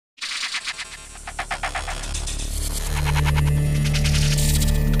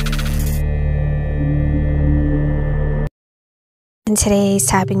In today's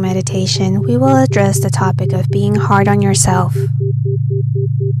tapping meditation, we will address the topic of being hard on yourself.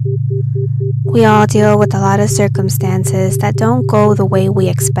 We all deal with a lot of circumstances that don't go the way we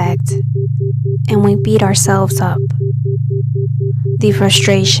expect, and we beat ourselves up. The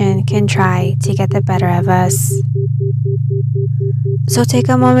frustration can try to get the better of us. So take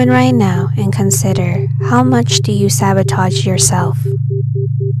a moment right now and consider, how much do you sabotage yourself?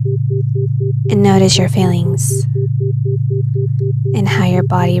 And notice your feelings and how your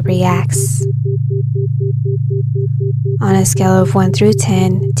body reacts. On a scale of 1 through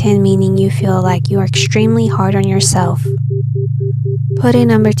 10, 10 meaning you feel like you are extremely hard on yourself, put a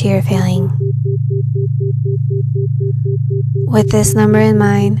number to your feeling. With this number in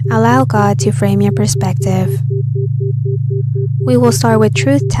mind, allow God to frame your perspective. We will start with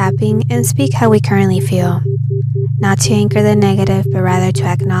truth tapping and speak how we currently feel, not to anchor the negative, but rather to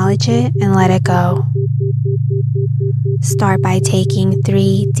acknowledge it and let it go. Start by taking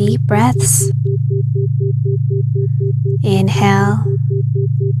 3 deep breaths. Inhale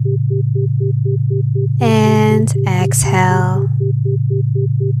and exhale.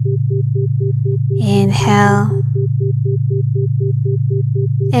 Inhale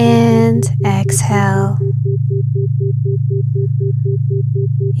and exhale.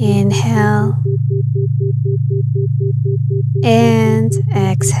 Inhale and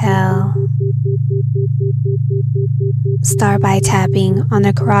exhale. Start by tapping on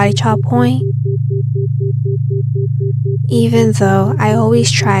the karate chop point. Even though I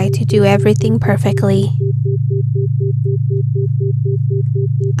always try to do everything perfectly,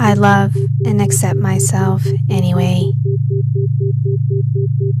 I love and accept myself anyway.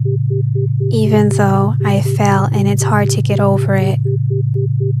 Even though I fail and it's hard to get over it,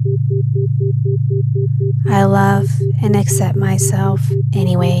 I love and accept myself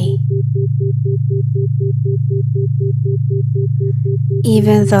anyway.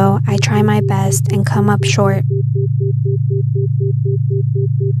 Even though I try my best and come up short,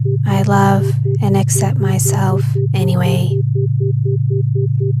 I love and accept myself anyway.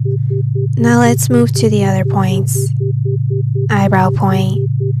 Now let's move to the other points. Eyebrow point,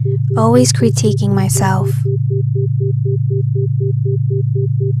 always critiquing myself.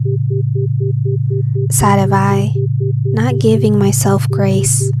 Side of eye, not giving myself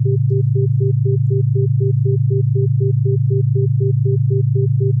grace.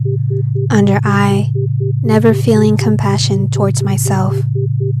 Under eye, never feeling compassion towards myself.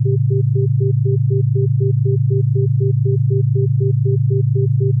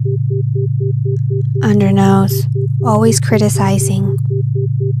 Under nose, always criticizing.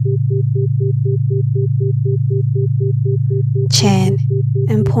 Chin,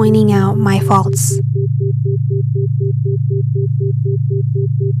 and pointing out my faults.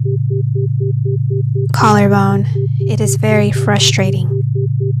 Collarbone, it is very frustrating.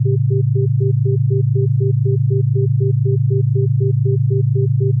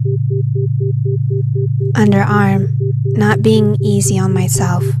 Underarm, not being easy on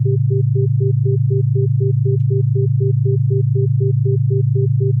myself.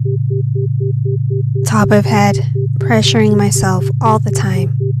 Top of head, pressuring myself all the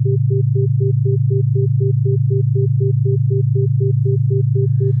time.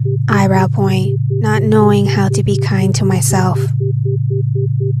 Eyebrow point, not knowing how to be kind to myself.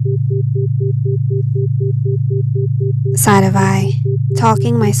 Side of eye,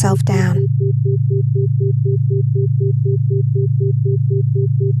 talking myself down.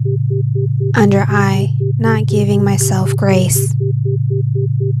 Under eye, not giving myself grace.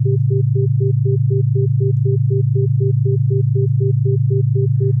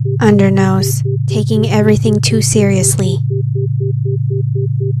 Under nose, taking everything too seriously.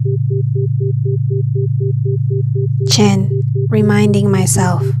 Chin, reminding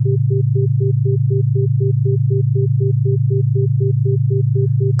myself.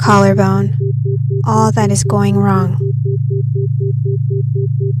 Collarbone, all that is going wrong.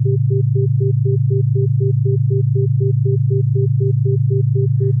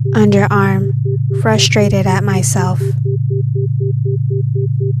 Underarm, frustrated at myself.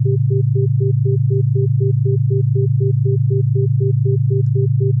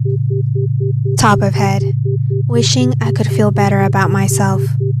 Top of head, wishing I could feel better about myself.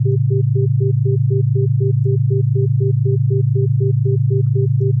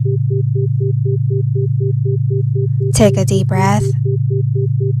 Take a deep breath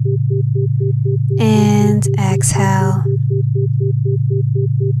and exhale.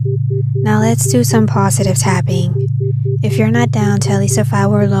 Now let's do some positive tapping. If you're not down to at least a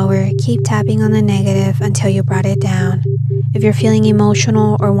 5 or lower, keep tapping on the negative until you brought it down. If you're feeling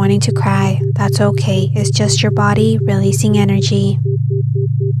emotional or wanting to cry, that's okay. It's just your body releasing energy.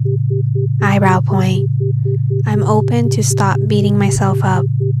 Eyebrow point. I'm open to stop beating myself up.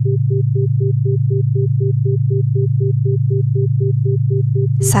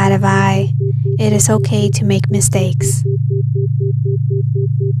 Side of eye. It is okay to make mistakes.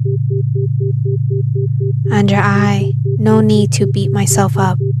 Under eye. No need to beat myself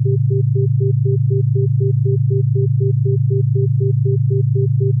up.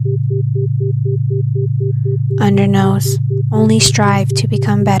 Under nose. Only strive to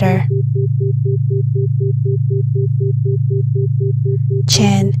become better.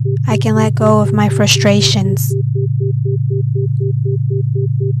 Chin. I can let go of my frustrations.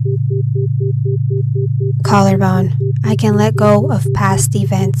 Collarbone. I can let go of past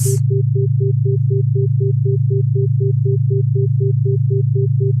events.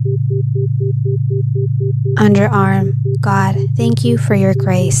 Underarm. God, thank you for your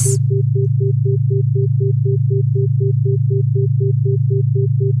grace.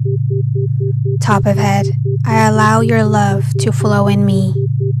 Top of head. I allow your love to flow in me.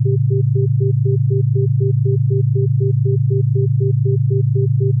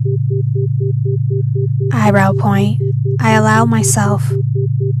 Eyebrow point. I allow myself.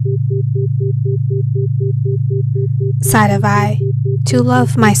 Side of eye. To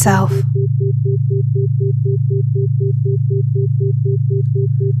love myself.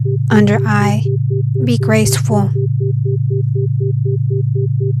 Under eye. Be graceful.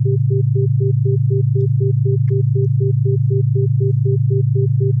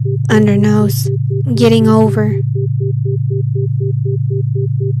 Under nose. Getting over.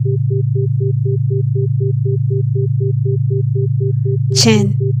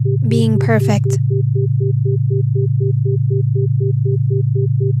 Chin. Being perfect.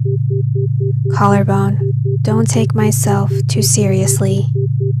 Collarbone. Don't take myself too seriously.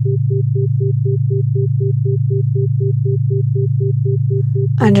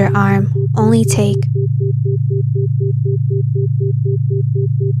 Underarm. Only take.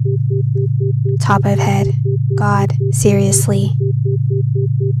 Top of head. God, seriously.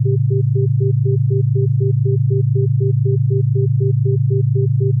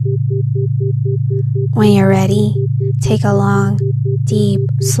 When you're ready, take a long, deep,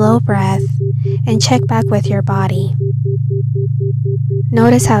 slow breath and check back with your body.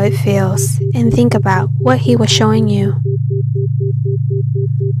 Notice how it feels and think about what he was showing you.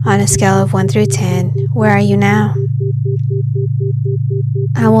 On a scale of 1 through 10, where are you now?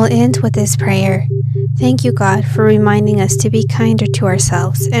 I will end with this prayer. Thank you, God, for reminding us to be kinder to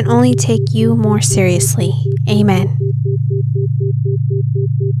ourselves and only take you more seriously. Amen.